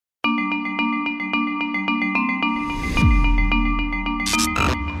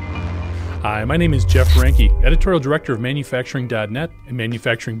Hi, my name is Jeff Ranke, Editorial Director of Manufacturing.net and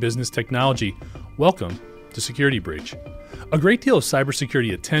Manufacturing Business Technology. Welcome to Security Breach. A great deal of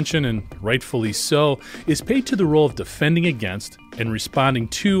cybersecurity attention, and rightfully so, is paid to the role of defending against and responding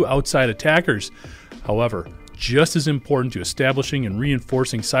to outside attackers. However, just as important to establishing and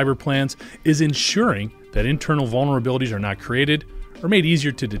reinforcing cyber plans is ensuring that internal vulnerabilities are not created or made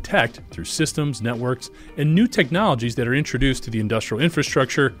easier to detect through systems, networks, and new technologies that are introduced to the industrial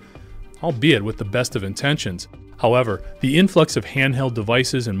infrastructure, albeit with the best of intentions. However, the influx of handheld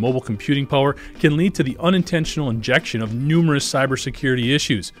devices and mobile computing power can lead to the unintentional injection of numerous cybersecurity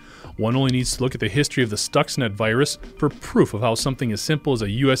issues. One only needs to look at the history of the Stuxnet virus for proof of how something as simple as a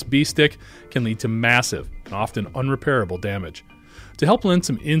USB stick can lead to massive and often unrepairable damage. To help lend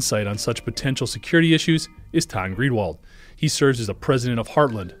some insight on such potential security issues is Todd Greenwald. He serves as the president of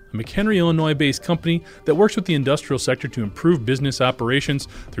Heartland, a McHenry, Illinois-based company that works with the industrial sector to improve business operations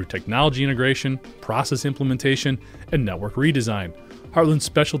through technology integration, process implementation, and network redesign. Heartland's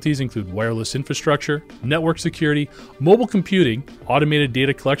specialties include wireless infrastructure, network security, mobile computing, automated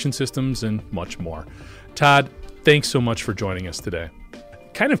data collection systems, and much more. Todd, thanks so much for joining us today.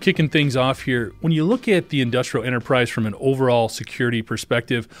 Kind of kicking things off here, when you look at the industrial enterprise from an overall security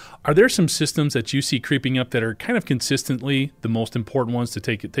perspective, are there some systems that you see creeping up that are kind of consistently the most important ones to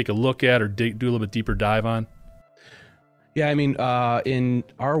take a look at or do a little bit deeper dive on? Yeah, I mean, in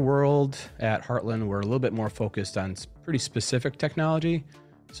our world at Heartland, we're a little bit more focused on pretty specific technology.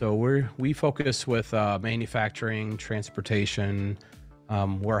 So we focus with manufacturing, transportation,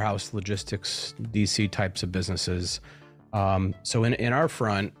 warehouse logistics, DC types of businesses. So in our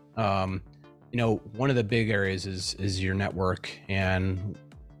front, one of the big areas is your network and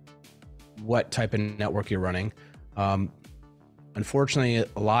what type of network you're running. Unfortunately,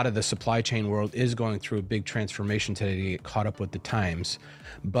 a lot of the supply chain world is going through a big transformation today to get caught up with the times.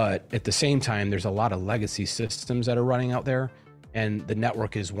 But at the same time, there's a lot of legacy systems that are running out there. And the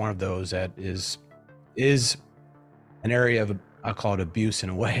network is one of those that is an area of, I'll call it abuse in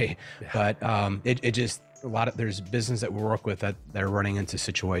a way, but there's business that we work with that are running into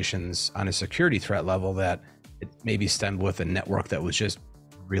situations on a security threat level that it maybe stemmed with a network that was just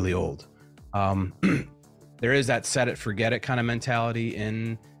really old. There is that set it, forget it kind of mentality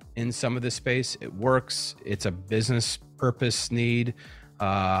in some of this space. It works. It's a business purpose need.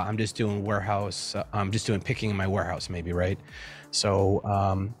 I'm just doing warehouse. I'm just doing picking in my warehouse maybe, right? So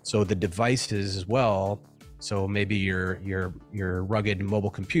the devices as well. So maybe your rugged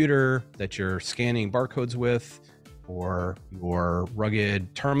mobile computer that you're scanning barcodes with, or your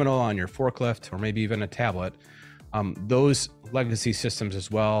rugged terminal on your forklift, or maybe even a tablet. Those legacy systems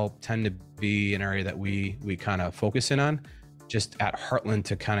as well tend to be an area that we kind of focus in on, just at Heartland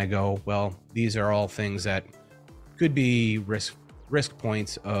to kind of go, well, these are all things that could be risk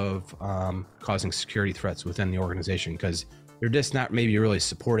points of causing security threats within the organization because they're just not maybe really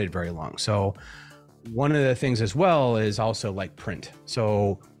supported very long. So one of the things as well is also like print.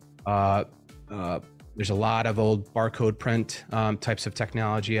 So there's a lot of old barcode print types of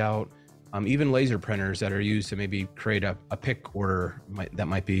technology out, even laser printers that are used to maybe create a pick order that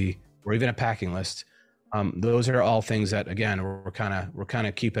might be, or even a packing list. Those are all things that, again, we're kind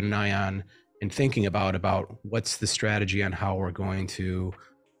of keeping an eye on and thinking about what's the strategy on how we're going to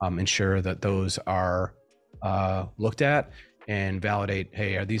ensure that those are looked at and validate,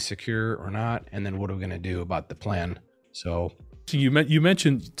 hey, are these secure or not? And then what are we going to do about the plan? So you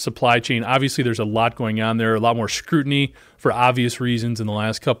mentioned supply chain. Obviously, there's a lot going on there, a lot more scrutiny for obvious reasons in the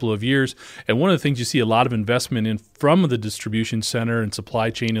last couple of years. And one of the things you see a lot of investment in from the distribution center and supply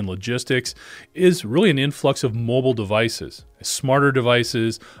chain and logistics is really an influx of mobile devices, smarter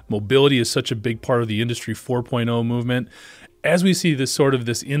devices. Mobility is such a big part of the Industry 4.0 movement. As we see this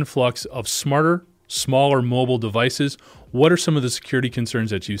influx of smarter, smaller mobile devices, what are some of the security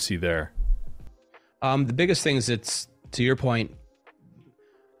concerns that you see there? The biggest thing is, it's, to your point,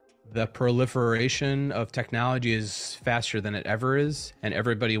 the proliferation of technology is faster than it ever is, and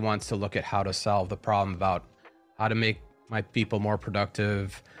everybody wants to look at how to solve the problem about how to make my people more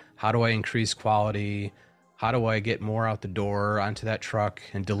productive, how do I increase quality, how do I get more out the door onto that truck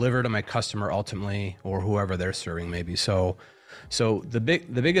and deliver to my customer ultimately, or whoever they're serving maybe. So the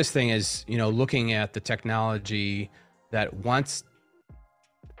biggest thing is, looking at the technology that wants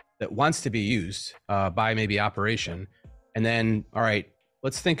to be used by maybe operation, and then, all right,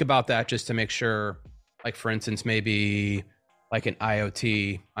 let's think about that just to make sure, like for instance, maybe like an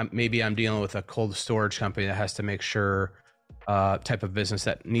IoT, maybe I'm dealing with a cold storage company that has to make sure, type of business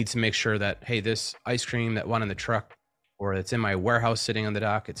that needs to make sure that, hey, this ice cream that went in the truck or it's in my warehouse sitting on the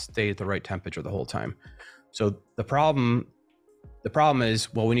dock, it stayed at the right temperature the whole time. So the problem The problem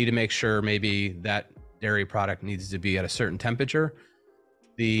is, well, we need to make sure maybe that dairy product needs to be at a certain temperature.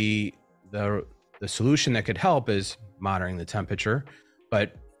 The solution that could help is monitoring the temperature,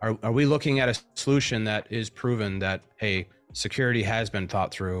 but are we looking at a solution that is proven that, hey, security has been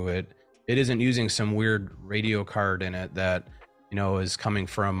thought through? It isn't using some weird radio card in it that, is coming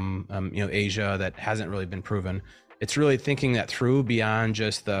from, Asia that hasn't really been proven. It's really thinking that through beyond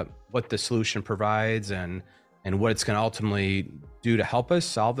just what the solution provides and what it's going to ultimately do to help us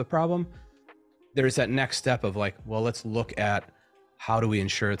solve the problem. There's that next step of like, well, let's look at how do we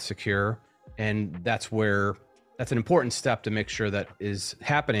ensure it's secure? And that's an important step to make sure that is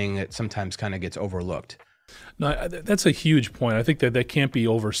happening. It sometimes kind of gets overlooked. No, that's a huge point. I think that can't be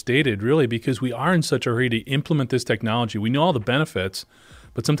overstated, really, because we are in such a hurry to implement this technology. We know all the benefits,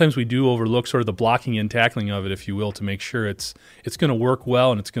 but sometimes we do overlook sort of the blocking and tackling of it, if you will, to make sure it's going to work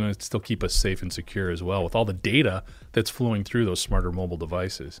well and it's going to still keep us safe and secure as well, with all the data that's flowing through those smarter mobile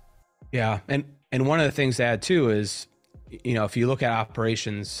devices. Yeah, and one of the things to add too is, if you look at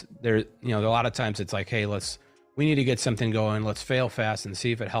operations, there, a lot of times it's like, hey, we need to get something going. Let's fail fast and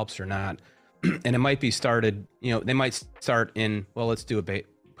see if it helps or not. And it might be started, they might start in, well, let's do a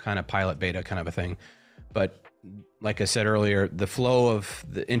kind of pilot beta kind of a thing. But like I said earlier, the flow of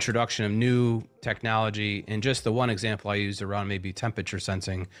the introduction of new technology, and just the one example I used around maybe temperature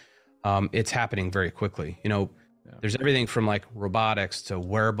sensing, it's happening very quickly. There's everything from like robotics to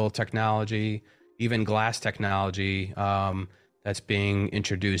wearable technology, even glass technology that's being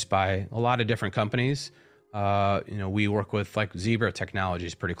introduced by a lot of different companies. We work with like Zebra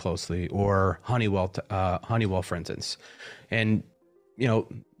Technologies pretty closely, or Honeywell, for instance. And,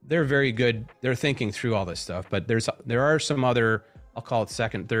 they're very good. They're thinking through all this stuff, but there are some other, I'll call it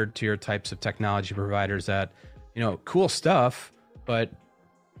second, third tier types of technology providers that, cool stuff, but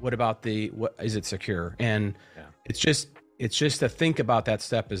what about what is it secure? And it's just to think about that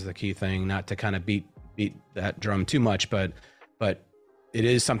step is the key thing, not to kind of beat that drum too much, but it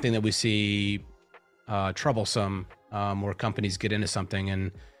is something that we see troublesome where companies get into something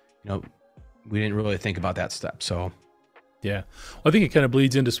and, we didn't really think about that step. So. Yeah. Well, I think it kind of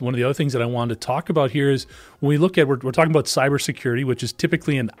bleeds into one of the other things that I wanted to talk about here is when we look at, we're talking about cybersecurity, which is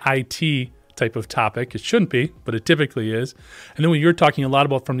typically an IT type of topic. It shouldn't be, but it typically is. And then when you're talking a lot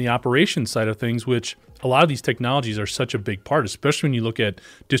about from the operations side of things, which a lot of these technologies are such a big part, especially when you look at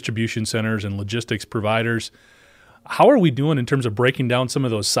distribution centers and logistics providers. How are we doing in terms of breaking down some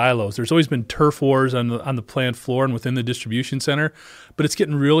of those silos? There's always been turf wars on the plant floor and within the distribution center, but it's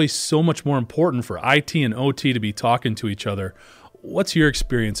getting really so much more important for IT and OT to be talking to each other. What's your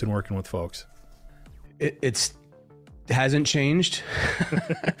experience in working with folks? It hasn't changed.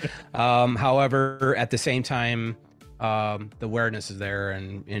 However, at the same time, the awareness is there,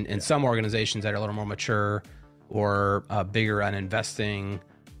 and in some organizations that are a little more mature or bigger on investing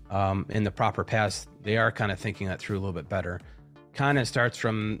in the proper paths, they are kind of thinking that through a little bit better. Kind of starts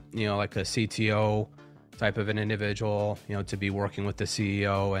from, like a CTO type of an individual, to be working with the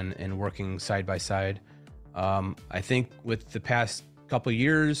CEO and working side by side. I think with the past couple of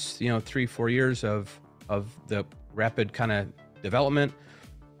years, 3-4 years of the rapid kind of development,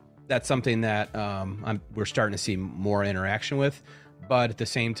 that's something that we're starting to see more interaction with. But at the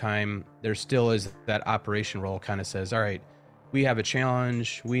same time, there still is that operation role kind of says, all right, we have a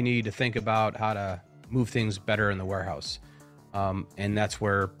challenge. We need to think about how to move things better in the warehouse. And that's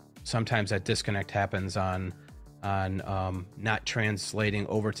where sometimes that disconnect happens on not translating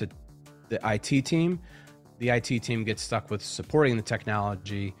over to the IT team. The IT team gets stuck with supporting the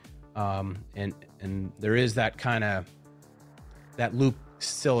technology. And there is that kind of, that loop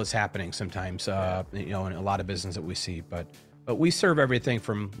still is happening sometimes, in a lot of business that we see, but we serve everything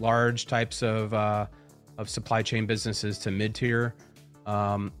from large types of supply chain businesses to mid-tier.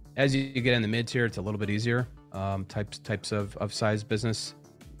 As you get in the mid-tier, it's a little bit easier, types of size business.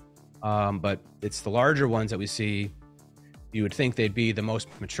 But it's the larger ones that we see. You would think they'd be the most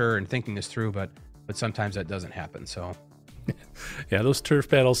mature in thinking this through, but sometimes that doesn't happen. So, yeah, those turf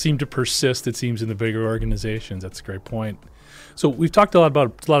battles seem to persist, it seems, in the bigger organizations. That's a great point. So we've talked a lot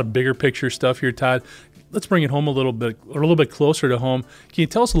about a lot of bigger picture stuff here, Todd. Let's bring it home a little bit closer to home. Can you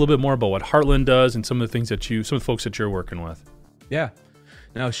tell us a little bit more about what Heartland does and some of the things some of the folks that you're working with? Yeah,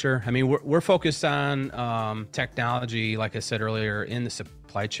 no, sure. I mean, we're focused on technology, like I said earlier, in the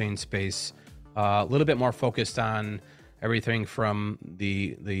supply chain space. A little bit more focused on everything from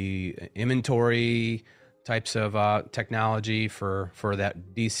the inventory types of technology for that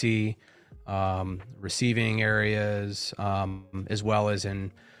DC, receiving areas, as well as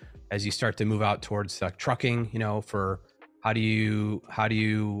as you start to move out towards trucking, for how do you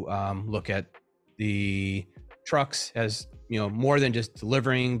look at the trucks as, more than just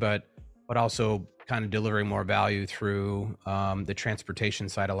delivering, but also kind of delivering more value through the transportation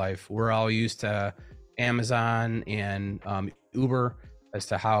side of life. We're all used to Amazon and Uber as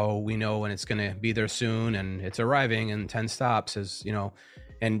to how we know when it's going to be there soon and it's arriving in 10 stops,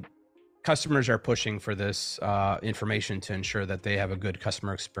 and customers are pushing for this information to ensure that they have a good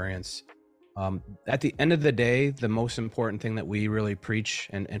customer experience. At the end of the day, the most important thing that we really preach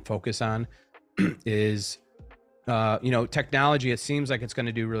and focus on is technology. It seems like it's going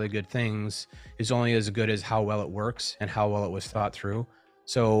to do really good things, is only as good as how well it works and how well it was thought through.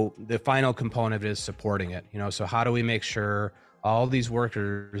 So the final component of it is supporting it. So how do we make sure all these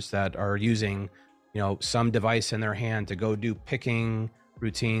workers that are using, some device in their hand to go do picking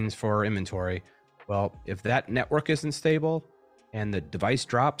routines for inventory? Well, if that network isn't stable and the device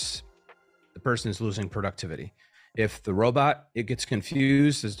drops, the person is losing productivity. If the robot, it gets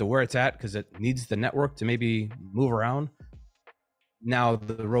confused as to where it's at because it needs the network to maybe move around, now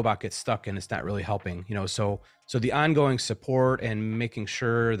the robot gets stuck and it's not really helping. So the ongoing support and making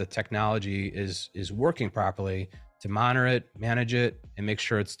sure the technology is working properly to monitor it, manage it, and make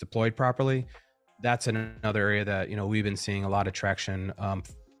sure it's deployed properly. That's another area that we've been seeing a lot of traction.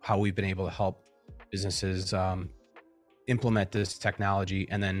 How we've been able to help businesses implement this technology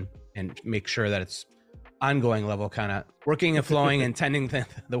and make sure that it's ongoing level, kind of working and flowing and tending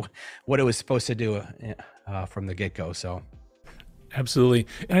what it was supposed to do from the get-go. So absolutely.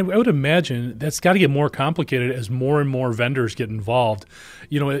 And I would imagine that's got to get more complicated as more and more vendors get involved.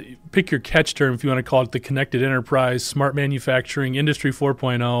 Pick your catch term, if you want to call it the connected enterprise, smart manufacturing, industry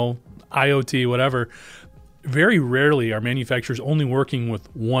 4.0, IoT, whatever. Very rarely are manufacturers only working with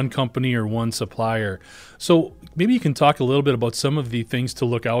one company or one supplier. So maybe you can talk a little bit about some of the things to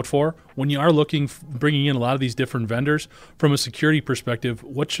look out for when you are bringing in a lot of these different vendors. From a security perspective,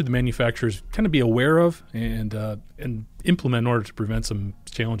 what should the manufacturers kind of be aware of and implement in order to prevent some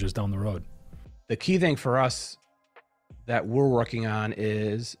challenges down the road? The key thing for us that we're working on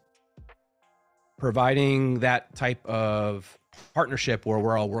is providing that type of partnership where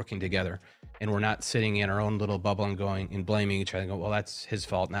we're all working together. And we're not sitting in our own little bubble and going and blaming each other and go, well, that's his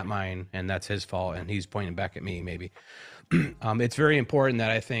fault, not mine. And that's his fault. And he's pointing back at me, maybe. It's very important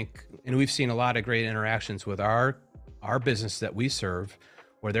that I think, and we've seen a lot of great interactions with our business that we serve,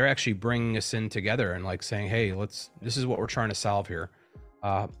 where they're actually bringing us in together and like saying, hey, this is what we're trying to solve here.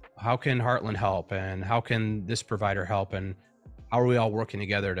 How can Heartland help? And how can this provider help? And how are we all working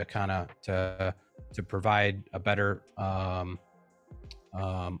together to kind of, to provide a better,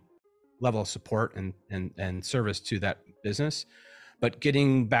 level of support and service to that business. But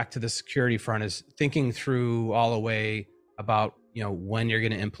getting back to the security front is thinking through all the way about, when you're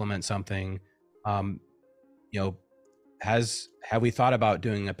going to implement something. Have we thought about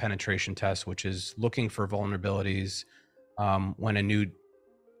doing a penetration test, which is looking for vulnerabilities when a new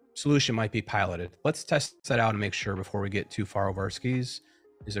solution might be piloted? Let's test that out and make sure before we get too far over our skis.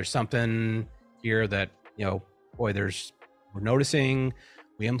 Is there something here that, we're noticing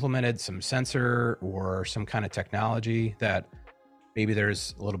we implemented some sensor or some kind of technology that maybe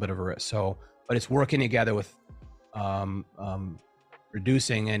there's a little bit of a risk. But it's working together with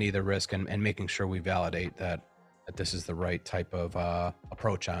reducing any of the risk and making sure we validate that this is the right type of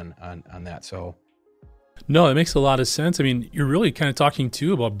approach on that. So no, it makes a lot of sense. I mean, you're really kind of talking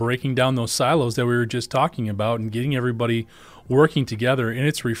too about breaking down those silos that we were just talking about and getting everybody working together. And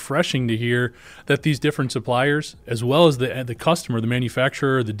it's refreshing to hear that these different suppliers, as well as the customer, the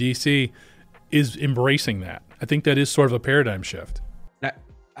manufacturer, the DC, is embracing that. I think that is sort of a paradigm shift.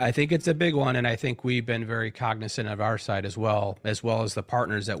 I think it's a big one. And I think we've been very cognizant of our side as well as the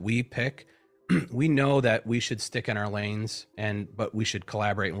partners that we pick. We know that we should stick in our lanes but we should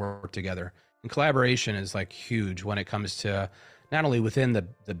collaborate and work together. And collaboration is like huge when it comes to not only within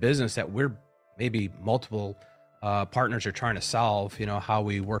the business that we're maybe multiple partners are trying to solve, how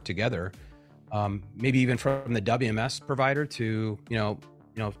we work together. Maybe even from the WMS provider to,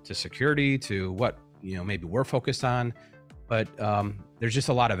 to security, to what, maybe we're focused on. But there's just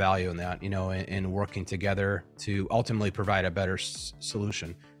a lot of value in that, in working together to ultimately provide a better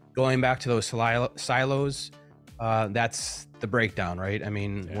solution. Going back to those silos, that's the breakdown, right? I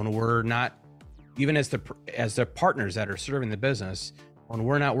mean, when we're not, even as the partners that are serving the business, when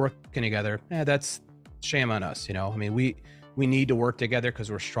we're not working together, that's shame on us. I mean, we need to work together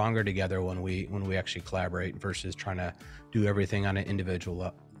because we're stronger together when we actually collaborate versus trying to do everything on an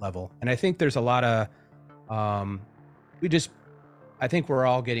individual level. And I think there's a lot of, I think we're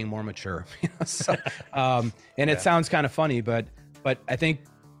all getting more mature. It sounds kind of funny, but I think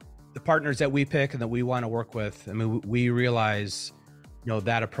the partners that we pick and that we want to work with, I mean, we realize,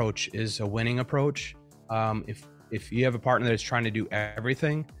 that approach is a winning approach. if you have a partner that's trying to do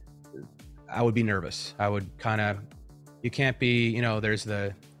everything, I would be nervous. I would you can't be, there's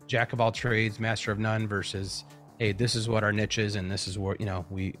the jack of all trades, master of none versus, hey, this is what our niche is and this is where,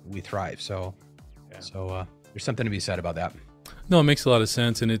 we thrive. So there's something to be said about that. No, it makes a lot of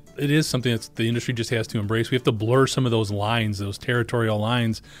sense, and it is something that the industry just has to embrace. We have to blur some of those lines, those territorial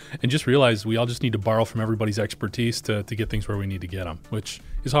lines, and just realize we all just need to borrow from everybody's expertise to get things where we need to get them, which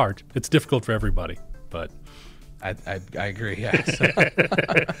is hard. It's difficult for everybody, but... I agree, yes.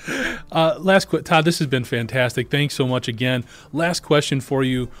 Todd, this has been fantastic. Thanks so much again. Last question for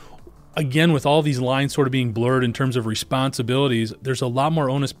you. Again, with all these lines sort of being blurred in terms of responsibilities, there's a lot more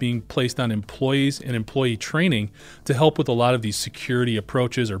onus being placed on employees and employee training to help with a lot of these security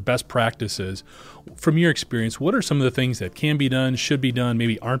approaches or best practices. From your experience, what are some of the things that can be done, should be done,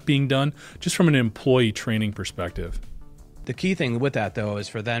 maybe aren't being done, just from an employee training perspective? The key thing with that, though, is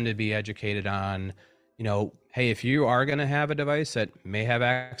for them to be educated on, hey, if you are going to have a device that may have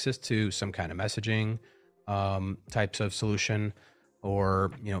access to some kind of messaging types of solution,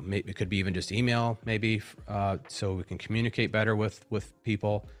 or it could be even just email, maybe, so we can communicate better with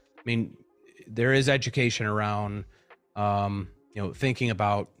people. I mean, there is education around thinking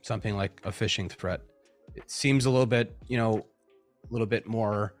about something like a phishing threat. It seems a little bit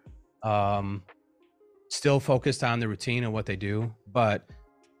more still focused on the routine and what they do, but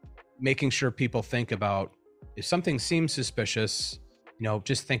making sure people think about, if something seems suspicious,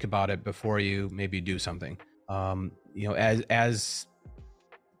 just think about it before you maybe do something. As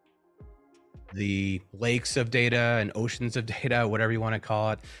the lakes of data and oceans of data, whatever you want to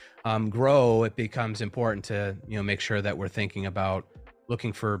call it, grow, it becomes important to, make sure that we're thinking about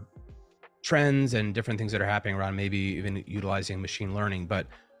looking for trends and different things that are happening around, maybe even utilizing machine learning. But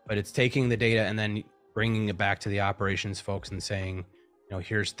it's taking the data and then bringing it back to the operations folks and saying,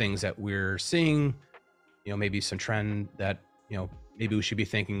 here's things that we're seeing, maybe some trend that, maybe we should be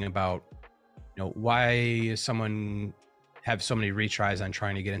thinking about, why is someone have so many retries on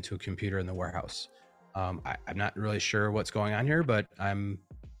trying to get into a computer in the warehouse? I'm not really sure what's going on here, but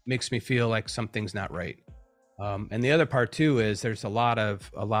makes me feel like something's not right. And the other part too is there's a lot of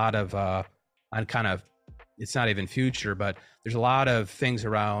on kind of, it's not even future, but there's a lot of things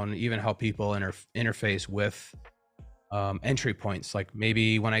around even how people interface with entry points. Like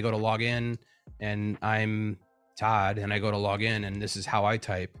maybe when I go to log in and I'm Todd and I go to log in and this is how I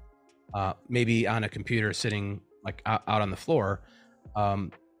type, maybe on a computer sitting like out on the floor,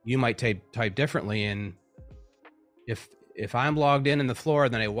 you might type differently. And if I'm logged in the floor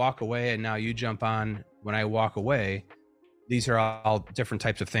and then I walk away and now you jump on when I walk away, these are all different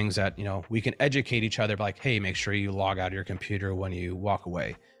types of things that, we can educate each other, like, hey, make sure you log out of your computer when you walk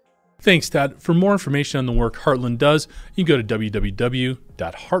away. Thanks, Todd. For more information on the work Heartland does, you can go to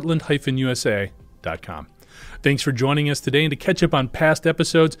www.heartland-usa.com. Thanks for joining us today, and to catch up on past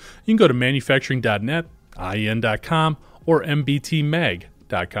episodes, you can go to manufacturing.net, IEN.com, or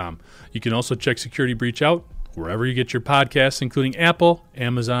mbtmag.com. You can also check Security Breach out wherever you get your podcasts, including Apple,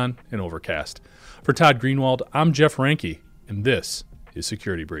 Amazon, and Overcast. For Todd Greenwald, I'm Jeff Ranke, and this is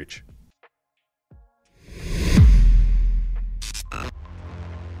Security Breach.